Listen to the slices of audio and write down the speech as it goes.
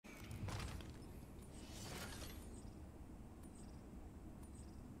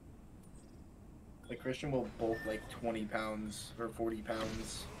Like Christian will bulk like 20 pounds or 40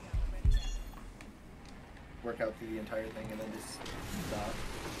 pounds, work out through the entire thing, and then just stop.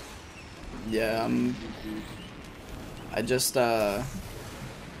 Yeah, I'm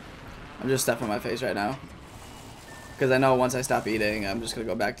just stuffing my face right now. Because I know once I stop eating, I'm just going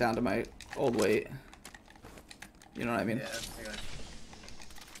to go back down to my old weight. You know what I mean? Yeah, I got you.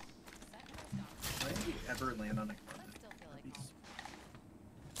 Why did you ever land on a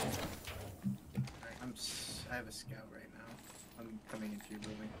I have a scout right now. I'm coming into your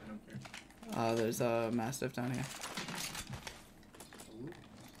building. I don't care. There's a Mastiff down here. Ooh.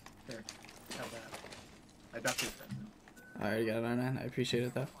 Here. How that? I dropped your present. I already got it on that. I appreciate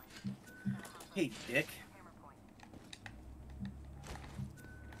it though. Hey, dick.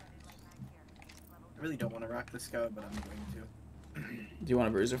 I really don't want to rock the scout, but I'm going to. Do you want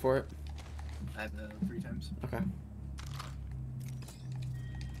a bruiser for it? I have the 3 times. Okay.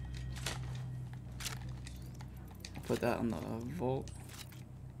 Put that on the Volt.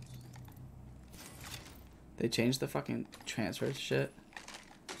 They changed the fucking transfer shit.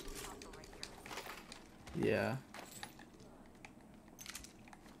 Yeah.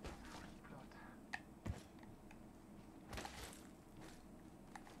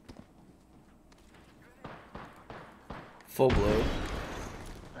 Full blue.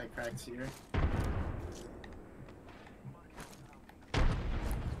 I cracks here.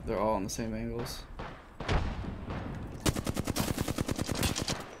 They're all on the same angles.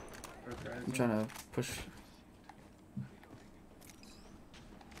 I'm trying to push.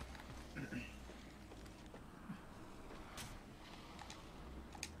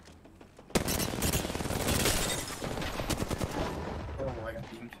 Oh, I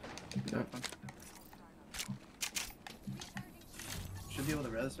got beamed. Yep. Should be able to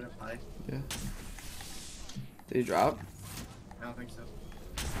res or high. Yeah. Did he drop? I don't think so.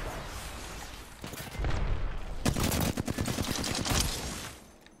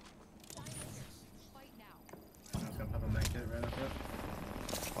 I'm just gonna pop a med kit right after it.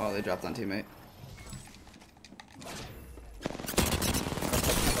 Oh, they dropped on teammate.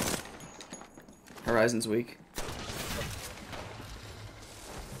 Horizon's weak.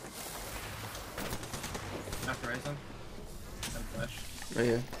 Not Horizon. I'm flesh. Right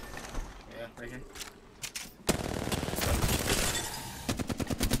here. Yeah, right here.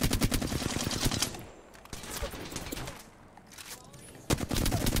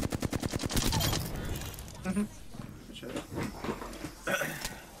 Good shit.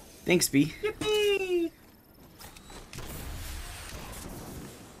 Thanks, B. Yippee!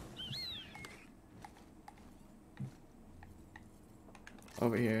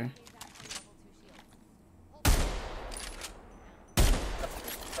 Over here.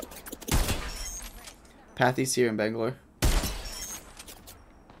 Pathy's here in Bangalore.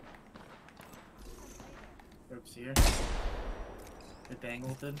 Oops, here. It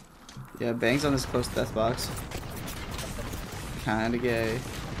bangled. Yeah, Bang's on this close death box. Kinda gay.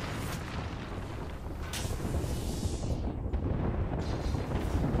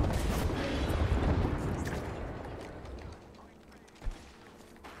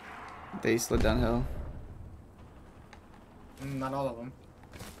 They slid downhill. Not all of them.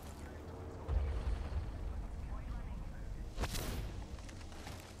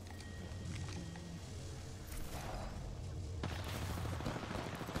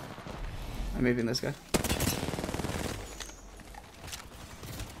 I'm moving this guy.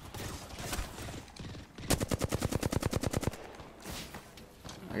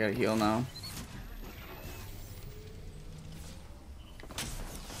 I gotta heal now.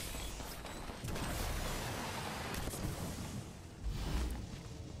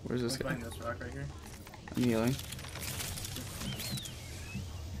 Where's this guy? Find this rock right here. I'm healing.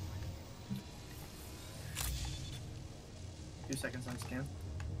 Few seconds on scan.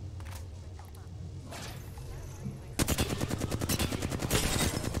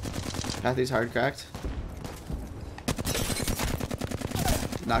 Pathy's hard cracked.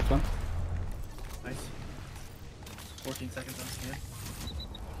 Knocked one. Nice. 14 seconds on scan.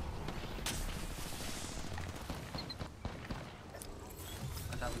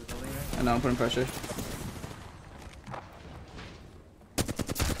 On top of the building, right? I know I'm putting pressure.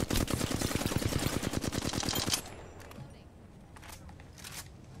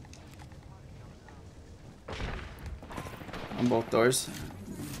 On both doors.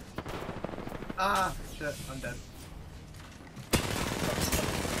 Ah, shit, I'm dead.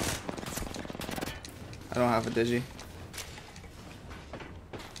 I don't have a digi.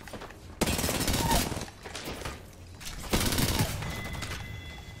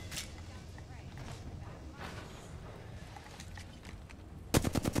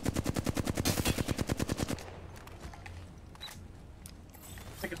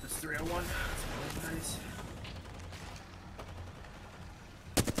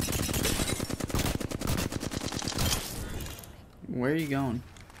 Where are you going?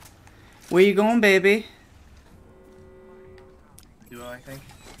 Where you going, baby? Duo, I think.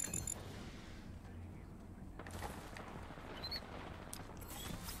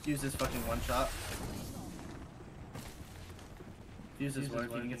 Use this fucking one shot. Use this one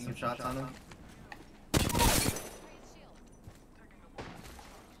if you can get some shots on him.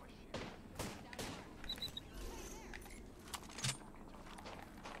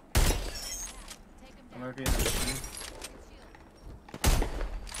 I'm already in the team.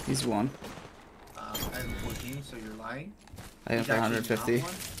 He's one. I have 14, so you're lying. I have 150. Not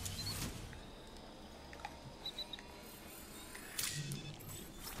one?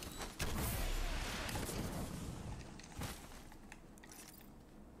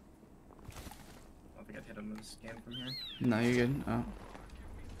 I don't think I'd hit him with a scan from here. No, you're good. Oh.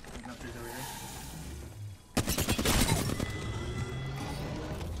 No, there's over here.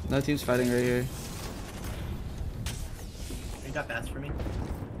 Another team's fighting right here. You got bats for me?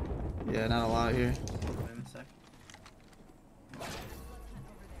 Yeah, not a lot here. Wait a sec.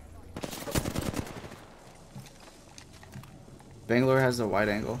 Bangalore has a wide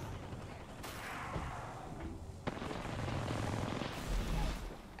angle.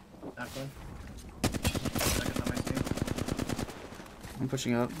 That one. Seconds on my screen. I'm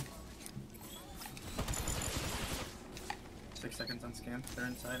pushing up. 6 seconds on scan. They're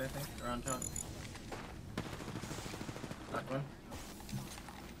inside, I think. Or on top. Knock one.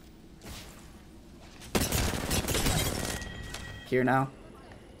 Here now.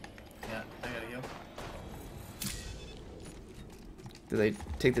 Yeah, I gotta heal. Do they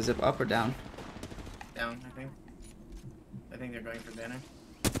take the zip up or down? Down, I think. I think they're going for banner.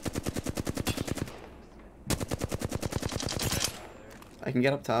 I can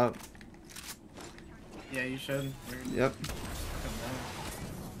get up top. Yeah, you should. You're Yep. come down.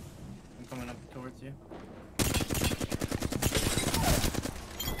 I'm coming up towards you.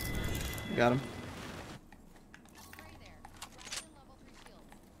 Got him.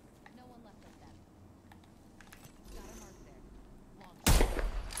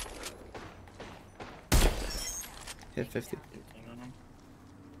 Hit 50. 15 on him.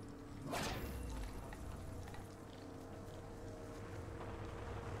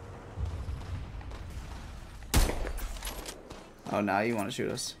 Oh, now you want to shoot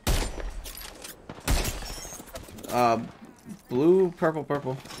us. Blue, purple,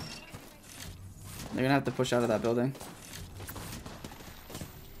 purple. They're gonna have to push out of that building.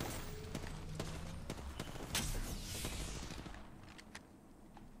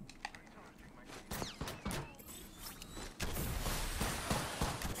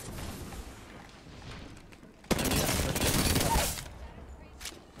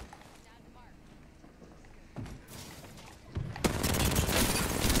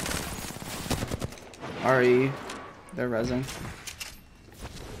 RE, they're rezzing.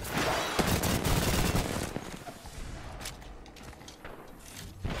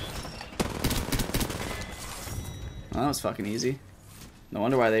 Well, that was fucking easy. No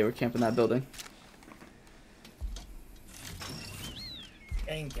wonder why they were camping that building.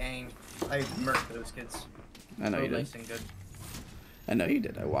 Gang, gang. I murked those kids. I know So you did. nice and good. I know you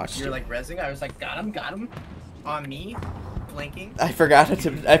did. I watched You're you. like rezzing. I was like, got him. On me, blinking. I forgot to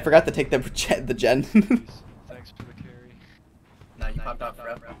take the gen. Thanks for the carry. Nah, you popped off,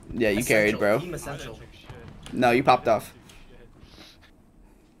 bro. Yeah, you carried, bro. Team essential. No, you popped off. Shit.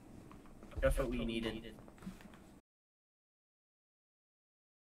 That's what we needed.